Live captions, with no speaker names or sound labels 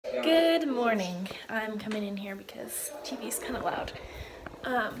Good morning. I'm coming in here because TV is kind of loud.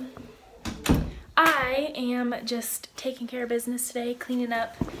 I am just taking care of business today, cleaning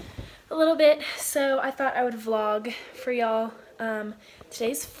up a little bit, so I thought I would vlog for y'all.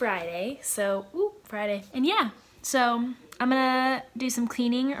 Today's Friday, so Friday. And yeah, so I'm gonna do some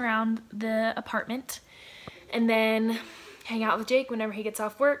cleaning around the apartment and then hang out with Jake whenever he gets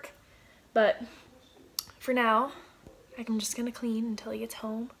off work. But for now, I'm just gonna clean until he gets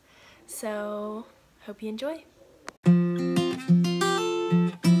home. So, hope you enjoy.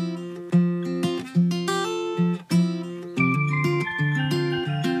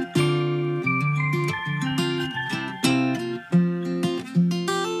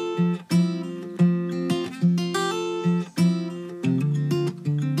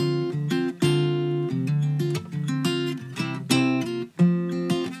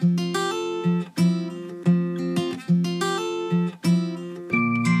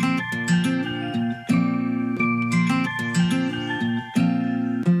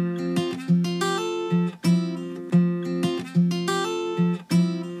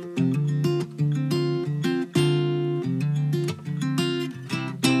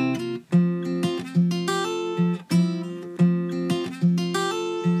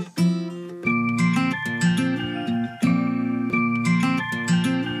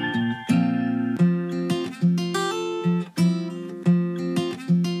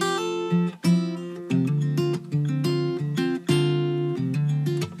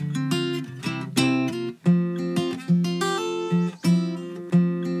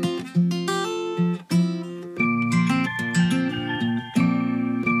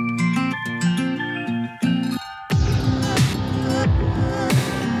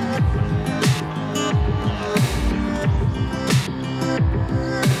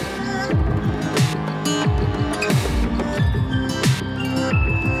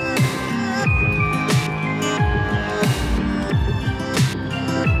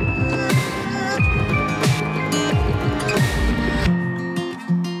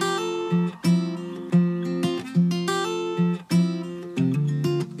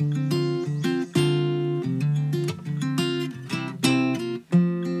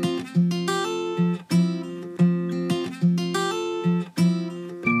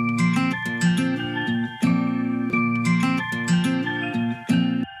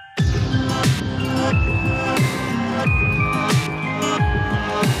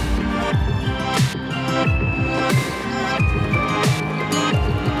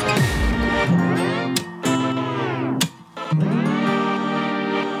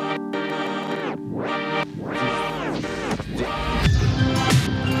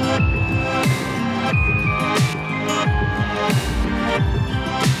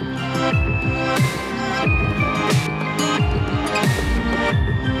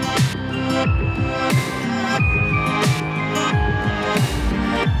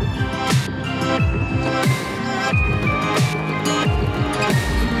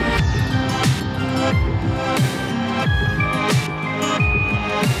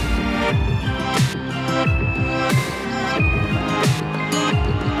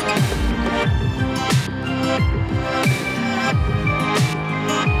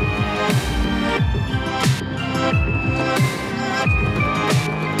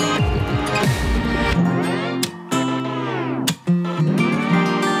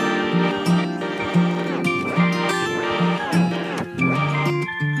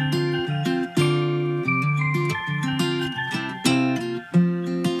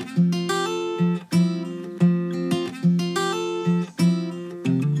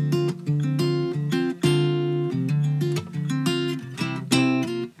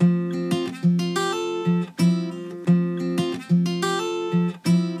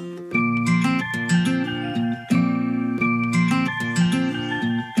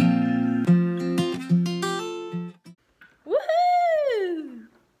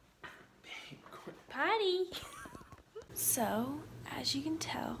 So, as you can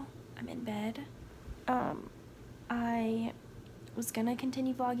tell, I'm in bed. I was gonna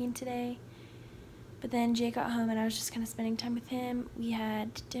continue vlogging today, but then Jay got home and I was just kind of spending time with him. We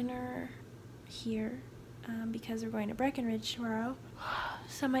had dinner here because we're going to Breckenridge tomorrow,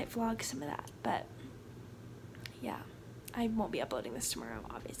 so I might vlog some of that, but yeah, I won't be uploading this tomorrow,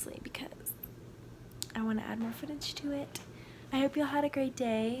 obviously, because I want to add more footage to it. I hope y'all had a great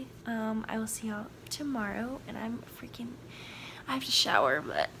day. I will see y'all tomorrow, and I have to shower,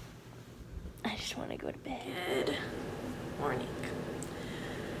 but I just want to go to bed. Good morning.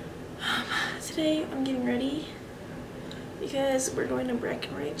 Today I'm getting ready because we're going to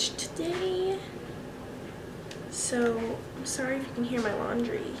Breckenridge today. So, I'm sorry if you can hear my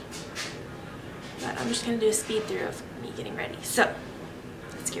laundry, but I'm just gonna do a speed through of me getting ready. So,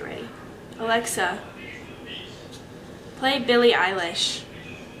 let's get ready. Alexa, play Billie Eilish.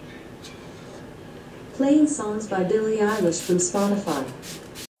 Playing songs by Billie Eilish from Spotify.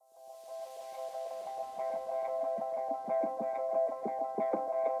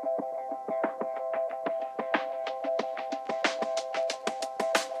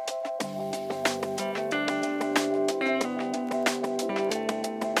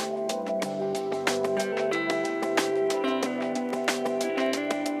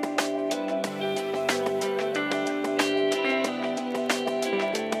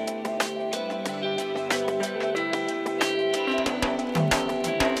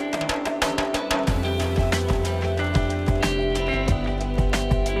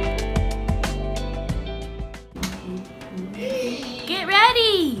 Get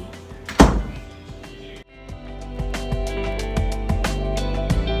ready!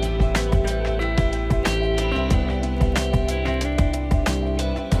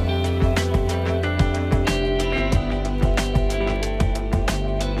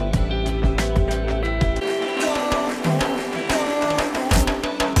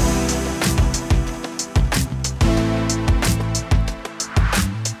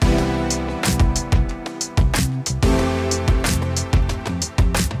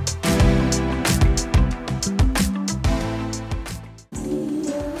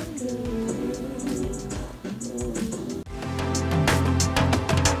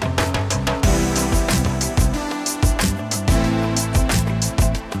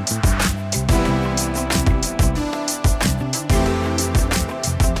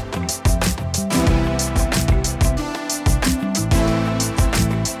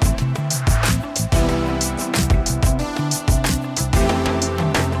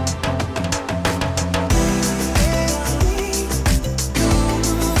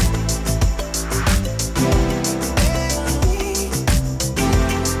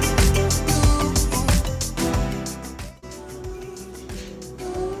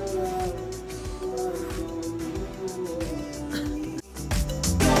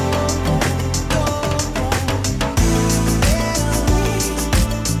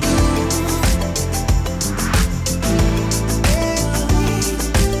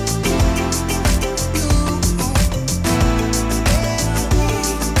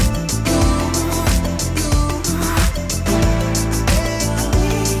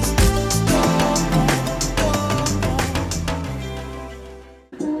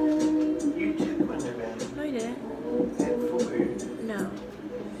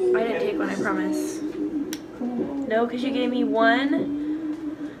 No, because you gave me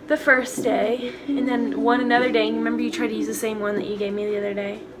one the first day, and then one another day, and you remember you tried to use the same one that you gave me the other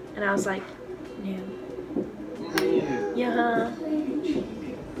day, and I was like, no. Yeah.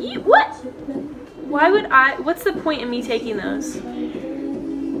 You, what? Why would I, what's the point in me taking those?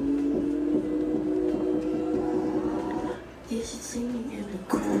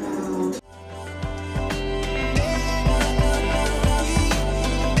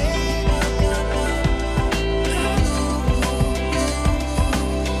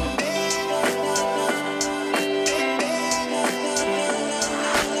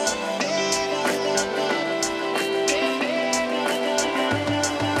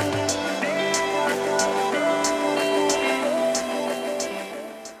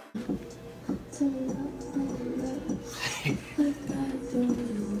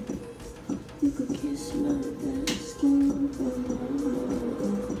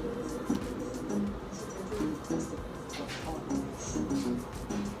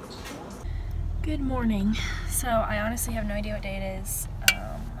 Good morning. So I honestly have no idea what day it is.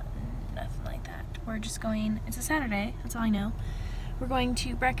 Nothing like that. We're just going, it's a Saturday, that's all I know. We're going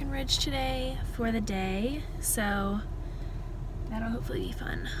to Breckenridge today for the day, so that'll hopefully be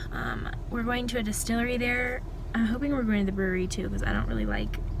fun. We're going to a distillery there. I'm hoping we're going to the brewery too, because I don't really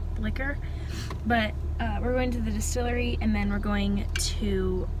like liquor. But we're going to the distillery, and then we're going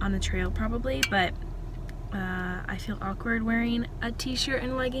to on the trail probably, but I feel awkward wearing a t-shirt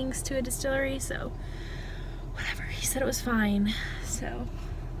and leggings to a distillery, so whatever. He said it was fine, so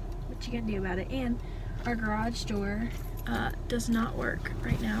what you gonna do about it? And our garage door does not work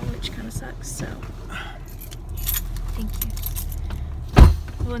right now, which kind of sucks, so thank you.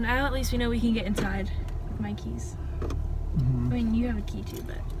 Well, now at least we know we can get inside with my keys. I mean, you have a key too,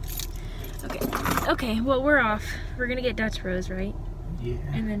 but okay. Okay, well, we're off. We're gonna get Dutch Bros, right? Yeah.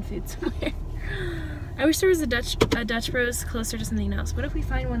 And then food somewhere. I wish there was a Dutch Bros closer to something else. What if we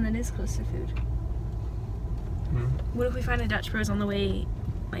find one that is close to food? What if we find a Dutch Bros on the way,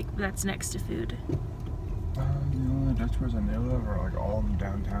 like, that's next to food? The only Dutch bars I know of are like all in the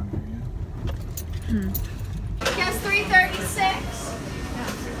downtown area. Guess 336.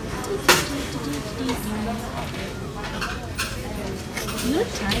 You look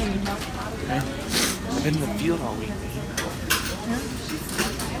tired. I've been in the field all week.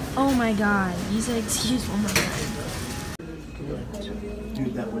 Oh my god. You said excuse one more time.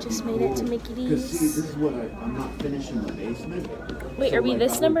 Dude, that would Just be made it to cool. Mickey 'Cause D's. see, this is what I'm not finishing the basement. Wait, are we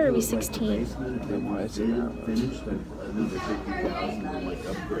this number or are we 16? Finish like another 50,000 and like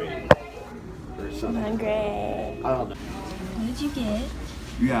upgrade or I'm something. hungry. I don't know. What did you get?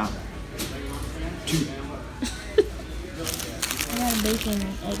 Yeah. I got a bacon,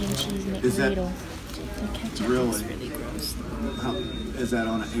 egg, and cheese Is that- McNoodle. The ketchup Really? was really gross. How, is that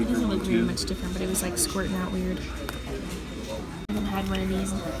on an It acre doesn't one look very too? much different, but it was like squirting out weird. I haven't had one of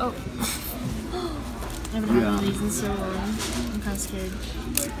these. Oh. I haven't had one of these in so long. I'm kind of scared.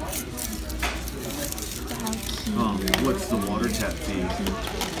 How cute. What's the water tap fee?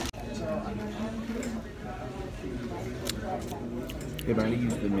 If I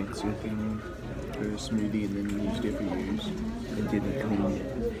used the mixer thing for the smoothie and then used it for yours, it didn't clean it.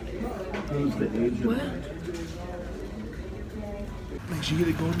 What? Make sure you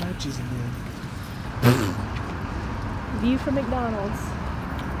get the gold matches in there. View from McDonald's.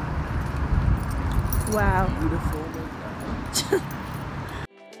 Wow. Beautiful.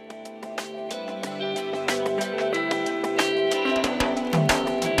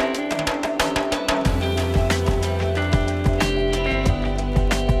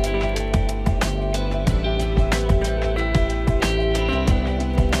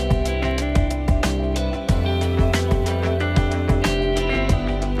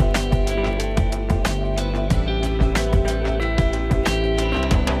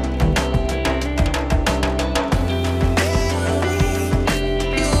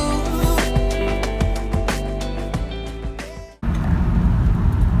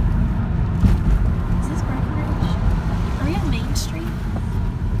 Is this Breckenridge? Are we on Main Street?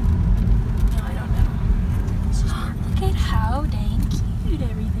 No, I don't know. Look at how dang cute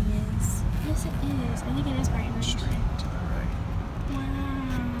everything is. Yes, it is. I think it is Breckenridge. To the right.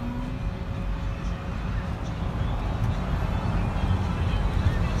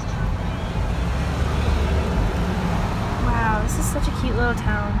 Wow, this is such a cute little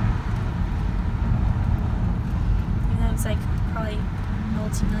town. Even though it's like probably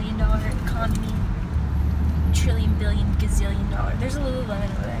multi-million-dollar economy, trillion, billion, gazillion dollar. There's a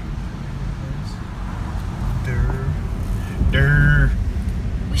Lululemon over there. Durr.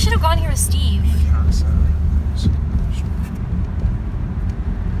 We should have gone here with Steve. Casa.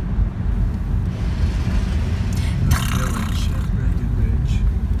 Village of Breckenridge.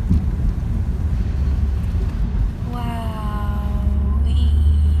 Wow.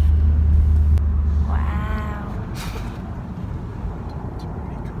 Wow. It's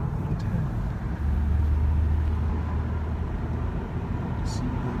pretty cool town. See you,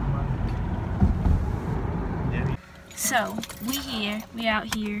 Mike. Yeah. So we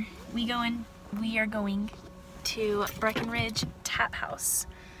out here. We are going to Breckenridge Tap House,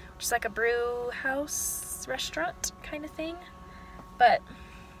 which is like a brew house restaurant kind of thing. But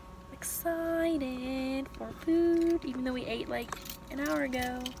I'm excited for food, even though we ate like an hour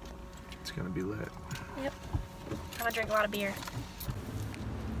ago. It's gonna be lit. Yep. I'm gonna drink a lot of beer.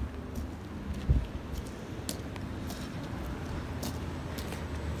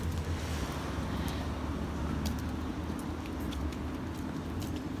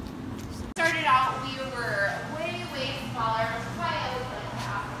 Started out, we were way, way smaller. Probably always like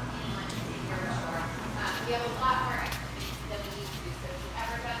half of anyone in the year before. We have a lot more activities than we used to. So if you've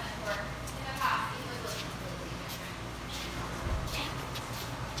ever done this work in the past, it would look completely different.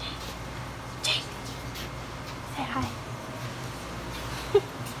 Jake, say hi.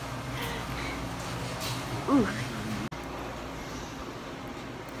 Ooh.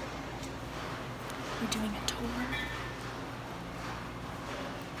 We're doing a tour.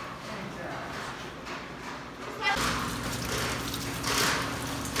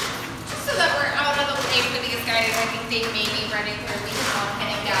 So that we're out of the way for these guys, I think they may be running through. We can all kind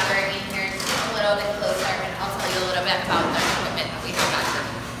of gather in here a little bit closer, and I'll tell you a little bit about the equipment that we have back here.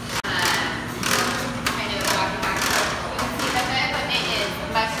 Kind of walking back and forth. You can see that the equipment is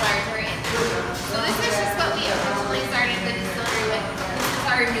much larger. So this is just what we originally started the distillery with. This is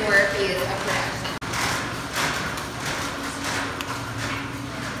our newer phase of production.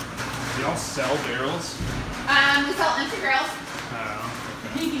 Do y'all sell barrels? We sell empty barrels.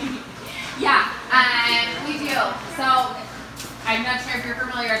 Yeah, we do. So, I'm not sure if you're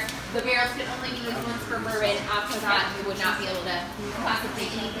familiar, the barrels can only be used once for bourbon. After that, you would not be able to classify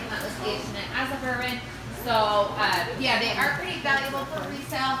anything that was aged in it as a bourbon. So yeah, they are pretty valuable for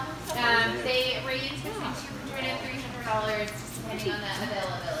resale. They range between $200 and $300, just depending on the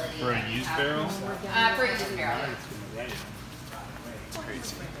availability. For a used barrel? For a used barrel.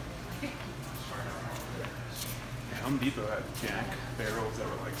 Crazy. Home Depot had jack barrels that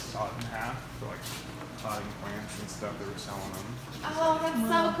were like sawed in half for like potting plants and stuff. They were selling them. Oh, that's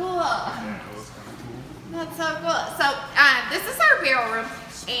so cool. Yeah, it was kind of cool. That's so cool. So this is our barrel room,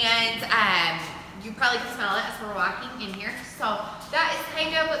 and you probably can smell it as we're walking in here. So that is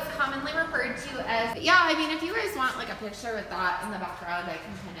kind of what's commonly referred to as, yeah, I mean, if you guys want like a picture with that in the background, I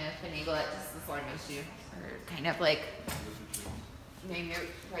can kind of finagle it just as long as you are kind of like maybe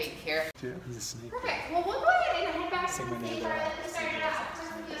right here. Yeah, he's a snake. Perfect. Well, we'll go ahead and head back to the stage where I started out.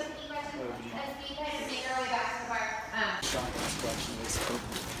 First, we'll do a sneak question as we kind of make our way back to the bar. Sean's question is,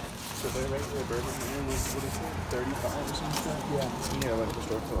 so their regular burger here was, what is it, 35 or something? Yeah. So yeah, like the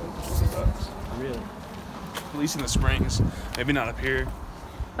store for like $50. Really? At least in the springs. Maybe not up here.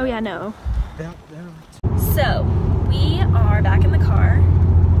 Oh yeah, no. So, we are back in the car.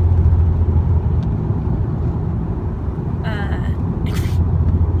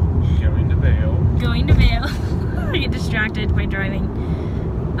 Going to Vail. Going to Vail. I get distracted by driving.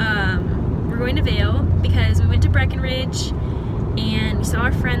 We're going to Vail because we went to Breckenridge and we saw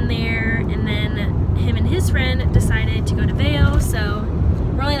our friend there, and then him and his friend decided to go to Vail, so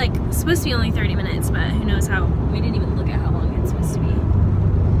we're only like supposed to be only 30 minutes, but who knows how, we didn't even look at how long it's supposed to be.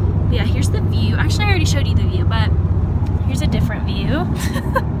 But yeah, here's the view. Actually, I already showed you the view, but here's a different view.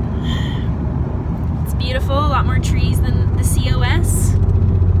 It's beautiful, a lot more trees than the COS,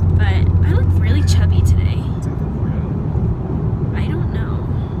 but I look really chubby today. I don't know.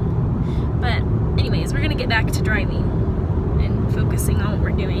 But anyways, we're gonna get back to driving and focusing on what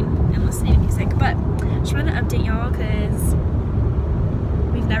we're doing and listening to music. But I just wanted to update y'all because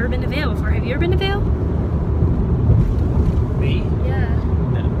we've never been to Vail before. Have you ever been to Vail? Me? Yeah.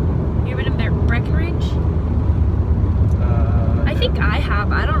 No. You ever been to Breckenridge? I think I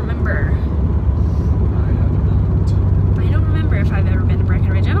have. I don't remember. I have not. I don't remember if I've ever been to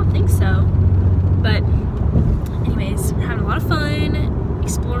Breckenridge. I don't think so. But anyways, we're having a lot of fun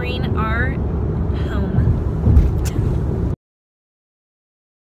exploring our home.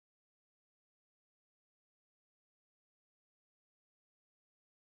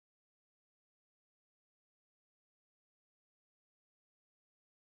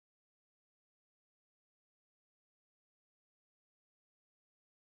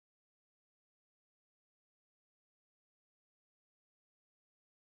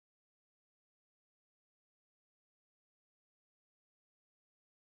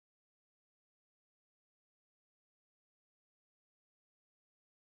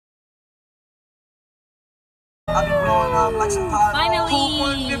 I be blowing up like some pyro. Finally! Cool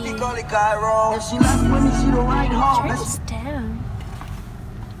 150 gully Cairo. If she left with me, she the right home. Turn this down.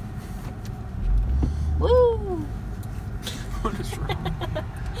 Woo! What is wrong?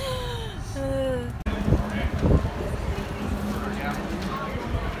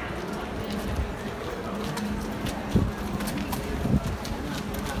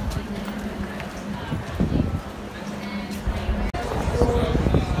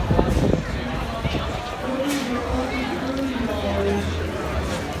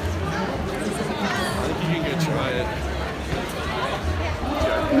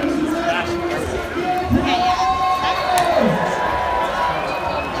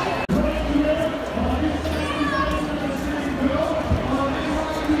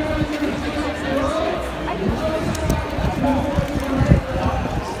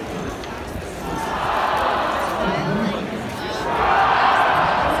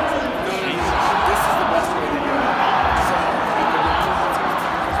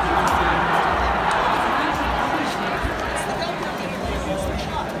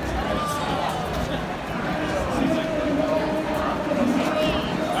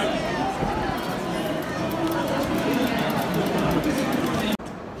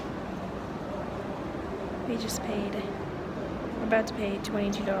 We just paid, we're about to pay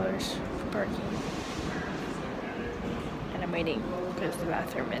 $22 for parking. And I'm waiting because the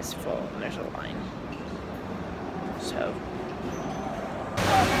bathroom is full and there's a line. So.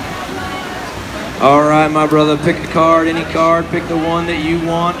 All right, my brother, pick a card, any card, pick the one that you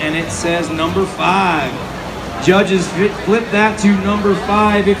want, and it says number 5. Judges, flip that to number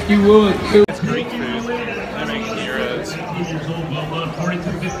 5 if you would. It's great food. They're making heroes.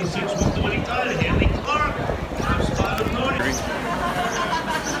 4256 was the winning time. Hanley Clark, top spot of voting. Does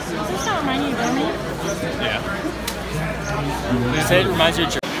this not remind you of Germany? Yeah. They say it reminds you of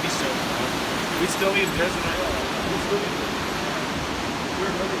Germany. We still need president.